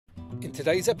In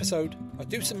today's episode, I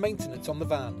do some maintenance on the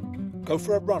van, go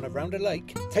for a run around a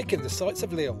lake, take in the sights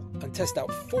of Lille and test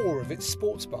out 4 of its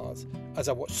sports bars as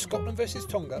I watch Scotland versus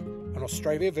Tonga and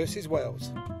Australia versus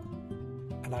Wales.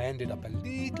 And I ended up a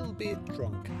little bit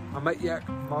drunk. I might yet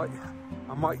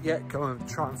go and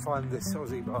try and find this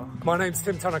Aussie bar. My name's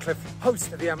Tim Tunnicliff,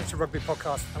 host of the Amateur Rugby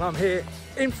Podcast, and I'm here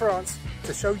in France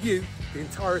to show you the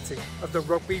entirety of the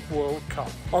Rugby World Cup.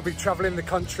 I'll be travelling the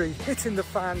country, hitting the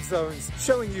fan zones,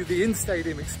 showing you the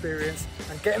in-stadium experience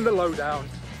and getting the lowdown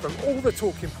from all the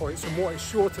talking points from what is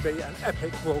sure to be an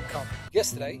epic World Cup.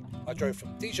 Yesterday, I drove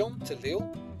from Dijon to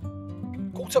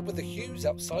Lille, caught up with the Hughes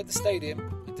outside the stadium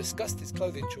and discussed his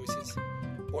clothing choices,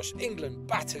 watched England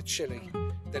batter Chile,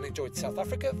 then enjoyed South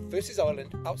Africa versus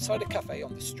Ireland outside a cafe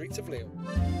on the streets of Lille.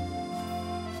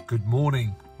 Good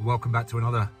morning, welcome back to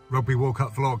another Rugby World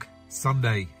Cup vlog,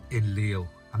 Sunday in Lille.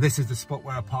 And this is the spot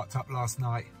where I parked up last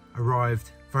night,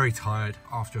 arrived very tired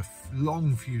after a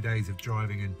long few days of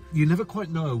driving, and you never quite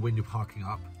know when you're parking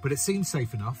up, but it seems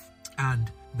safe enough. And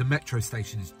the metro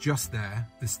station is just there.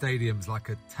 The stadium's like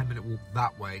a 10-minute walk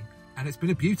that way, and it's been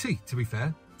a beauty, to be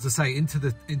fair. As I say, into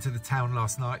the town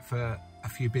last night for a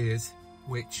few beers,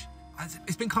 which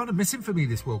it's been kind of missing for me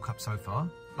this World Cup so far.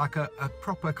 Like a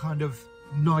proper kind of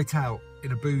night out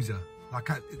in a boozer. Like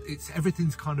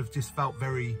everything's kind of just felt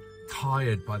very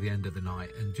tired by the end of the night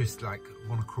and just like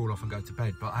want to crawl off and go to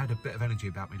bed. But I had a bit of energy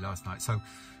about me last night, so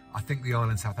I think the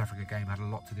Ireland-South Africa game had a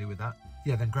lot to do with that.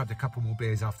 Yeah, then grabbed a couple more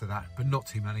beers after that, but not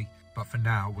too many. But for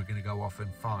now, we're going to go off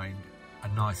and find a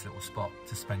nice little spot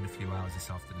to spend a few hours this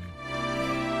afternoon.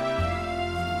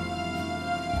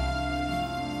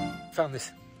 Found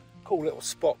this cool little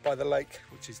spot by the lake,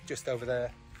 which is just over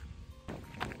there.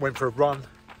 Went for a run,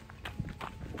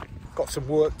 got some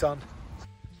work done,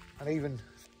 and even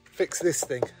fixed this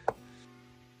thing.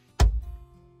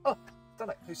 Oh,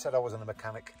 done it. Who said I wasn't a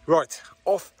mechanic? Right,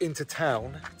 off into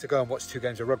town to go and watch 2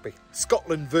 games of rugby.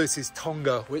 Scotland versus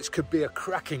Tonga, which could be a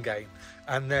cracking game,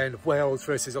 and then Wales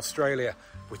versus Australia,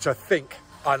 which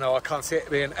I know I can't see it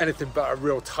being anything but a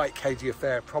real tight, cagey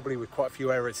affair, probably with quite a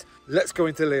few errors. Let's go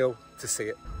into Lille to see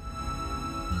it.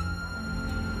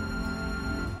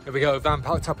 Here we go, van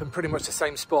parked up in pretty much the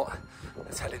same spot.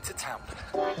 Let's head into town.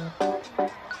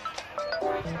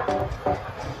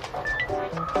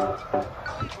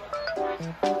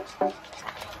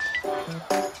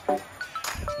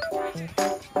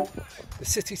 The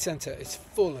city centre is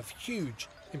full of huge,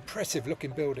 impressive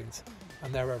looking buildings,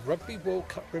 and there are Rugby World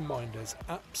Cup reminders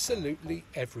absolutely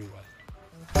everywhere.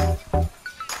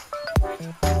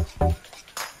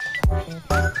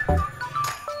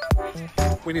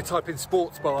 When you type in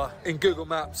sports bar in Google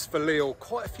Maps for Lille,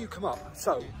 quite a few come up.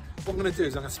 So what I'm going to do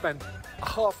is I'm going to spend a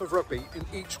half of rugby in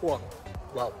each one.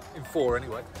 Well, in 4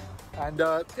 anyway. And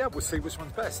yeah, we'll see which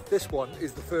one's best. This one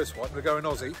is the first one. We're going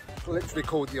Aussie, literally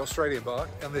called the Australian bar,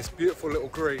 and this beautiful little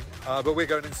green. But we're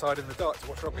going inside in the dark to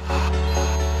watch rugby.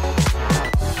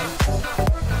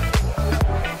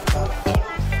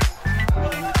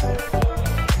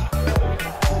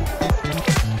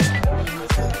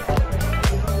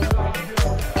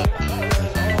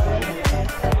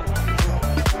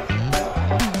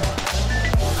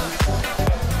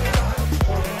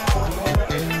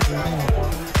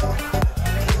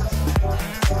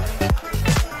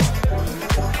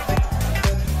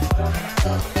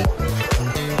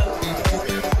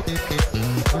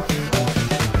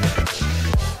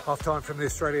 Half-time from the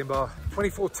Australian bar,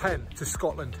 24-10 to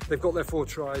Scotland. They've got their 4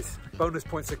 tries, bonus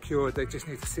points secured. They just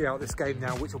need to see out this game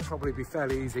now, which will probably be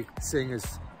fairly easy, seeing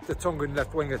as the Tongan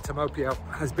left winger Timotnic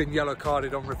has been yellow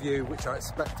carded on review, which I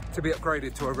expect to be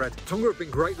upgraded to a red. Tonga have been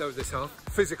great though this half,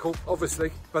 physical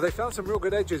obviously, but they found some real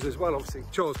good edges as well obviously.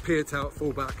 Charles Pietau at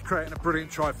fullback, creating a brilliant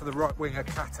try for the right winger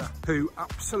Kata, who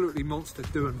absolutely monstered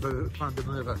Duan van der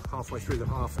Merwe halfway through the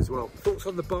half as well. Thoughts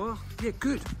on the bar? Yeah,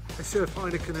 good. They serve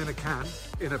Heineken in a can,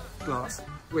 in a glass,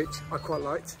 which I quite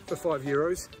liked for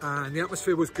 €5. And the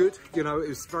atmosphere was good. You know, it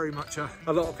was very much a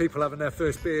lot of people having their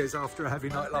first beers after a heavy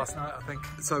night last night, I think.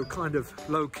 So kind of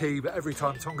low key, but every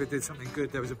time Tonga did something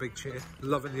good, there was a big cheer.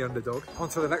 Loving the underdog. On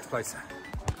to the next place.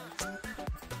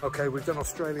 Okay, we've done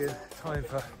Australia, time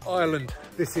for Ireland.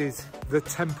 This is the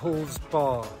Temples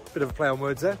Bar. Bit of a play on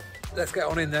words there. Let's get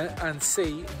on in there and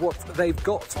see what they've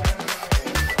got.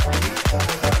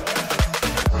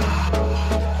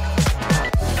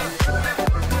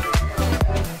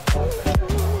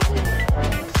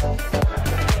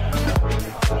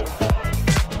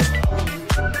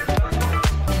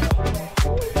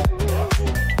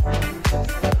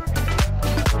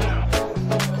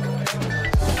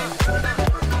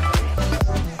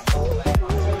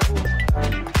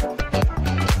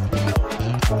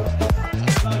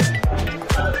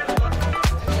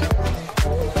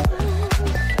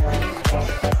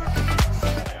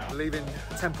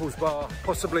 Temple's bar,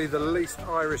 possibly the least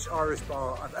Irish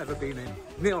bar I've ever been in.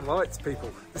 Neon lights, people.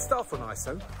 The staff were nice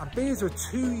though, and beers were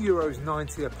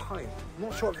 €2.90 a pint. I'm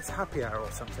not sure if it's happy hour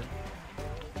or something.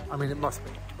 I mean, it must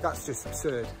be. That's just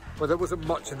absurd. Well, there wasn't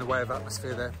much in the way of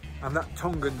atmosphere there, and that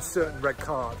Tongan certain red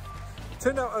card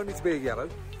turned out only to be a yellow,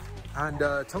 and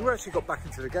Tonga actually got back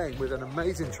into the game with an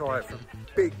amazing try from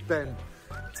Big Ben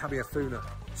Tabiafuna,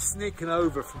 sneaking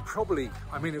over from probably,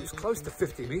 I mean, it was close to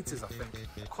 50 metres, I think.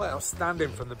 Quite outstanding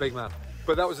from the big man.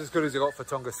 But that was as good as it got for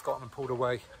Tonga. Scotland pulled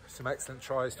away. Some excellent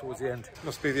tries towards the end.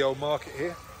 Must be the old market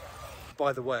here.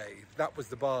 By the way, that was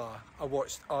the bar I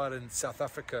watched Ireland, South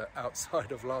Africa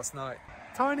outside of last night.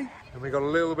 Tiny. And we got a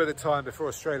little bit of time before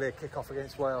Australia kick off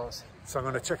against Wales. So I'm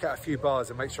going to check out a few bars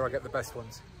and make sure I get the best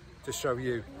ones to show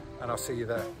you, and I'll see you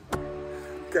there.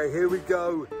 Okay, here we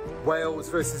go. Wales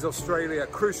versus Australia.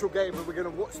 Crucial game, and we're going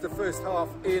to watch the first half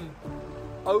in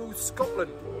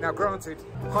Scotland. Now granted,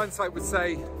 hindsight would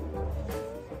say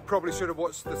probably should have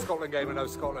watched the Scotland game in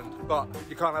Scotland, but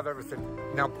you can't have everything.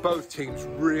 Now both teams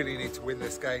really need to win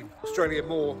this game. Australia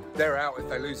more, they're out if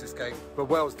they lose this game, but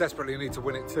Wales desperately need to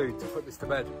win it too to put this to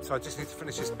bed. So I just need to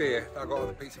finish this beer that I got at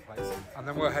the pizza place, and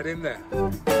then we'll head in there.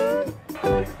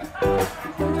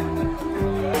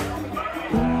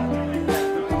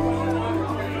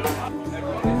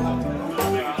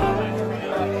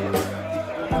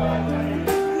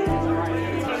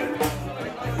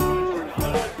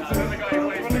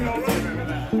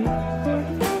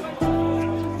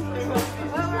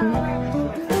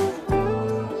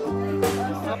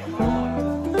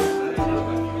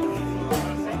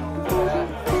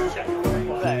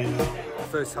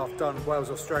 First half done,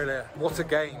 Wales-Australia. What a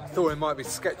game. Thought it might be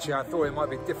sketchy, I thought it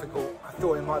might be difficult, I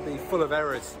thought it might be full of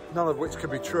errors, none of which could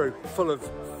be true. Full of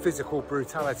physical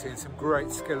brutality and some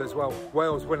great skill as well.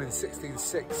 Wales winning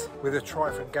 16-6 with a try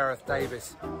from Gareth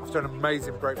Davis after an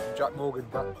amazing break from Jack Morgan,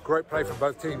 but great play from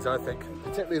both teams, I think.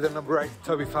 Particularly the number 8,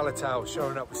 Toby Faletau,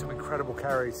 showing up with some incredible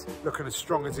carries, looking as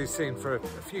strong as he's seen for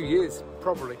a few years,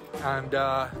 probably. And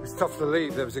it's tough to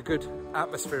leave. There was a good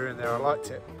atmosphere in there, I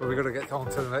liked it, but we've got to get on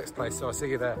to the next place, so I'll see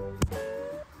you there.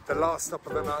 The last stop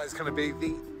of the night is going to be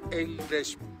the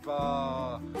English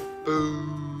bar.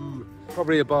 Boo!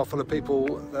 Probably a bar full of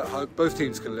people that hope both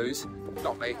teams can lose.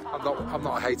 Not me. I'm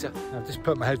not a hater. I've just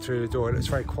put my head through the door. It looks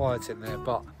very quiet in there,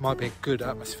 but might be a good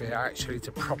atmosphere actually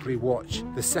to properly watch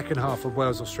the second half of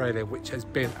Wales-Australia, which has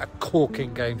been a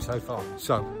corking game so far.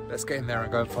 So let's get in there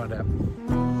and go and find out.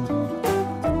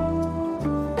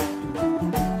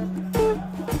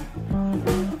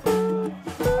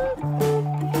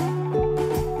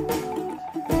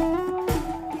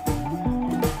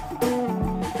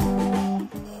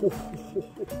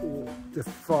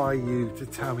 Defy you to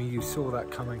tell me you saw that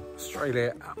coming.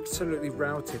 Australia absolutely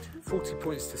routed. 40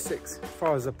 points to 6. As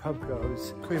far as the pub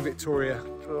goes, Queen Victoria,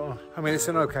 oh, I mean, it's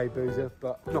an okay boozer,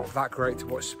 but not that great to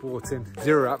watch sport in.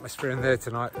 Zero atmosphere in there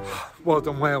tonight. Well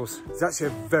done, Wales. It's actually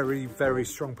a very, very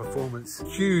strong performance.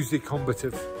 Hugely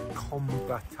combative.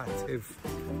 I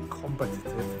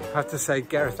have to say,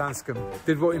 Gareth Anscombe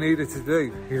did what he needed to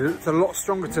do. He looked a lot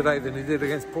stronger today than he did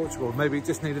against Portugal. Maybe he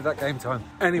just needed that game time.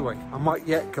 Anyway, I might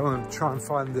yet go and try and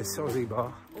find this Aussie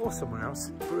bar or somewhere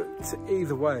else, but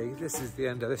either way, this is the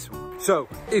end of this one. So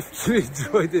if you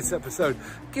enjoyed this episode,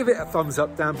 give it a thumbs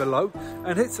up down below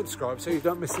and hit subscribe so you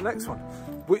don't miss the next one,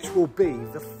 which will be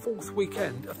the 4th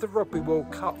weekend of the Rugby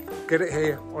World Cup. Get it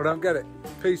here or don't get it.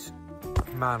 Peace.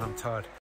 Man, I'm tired.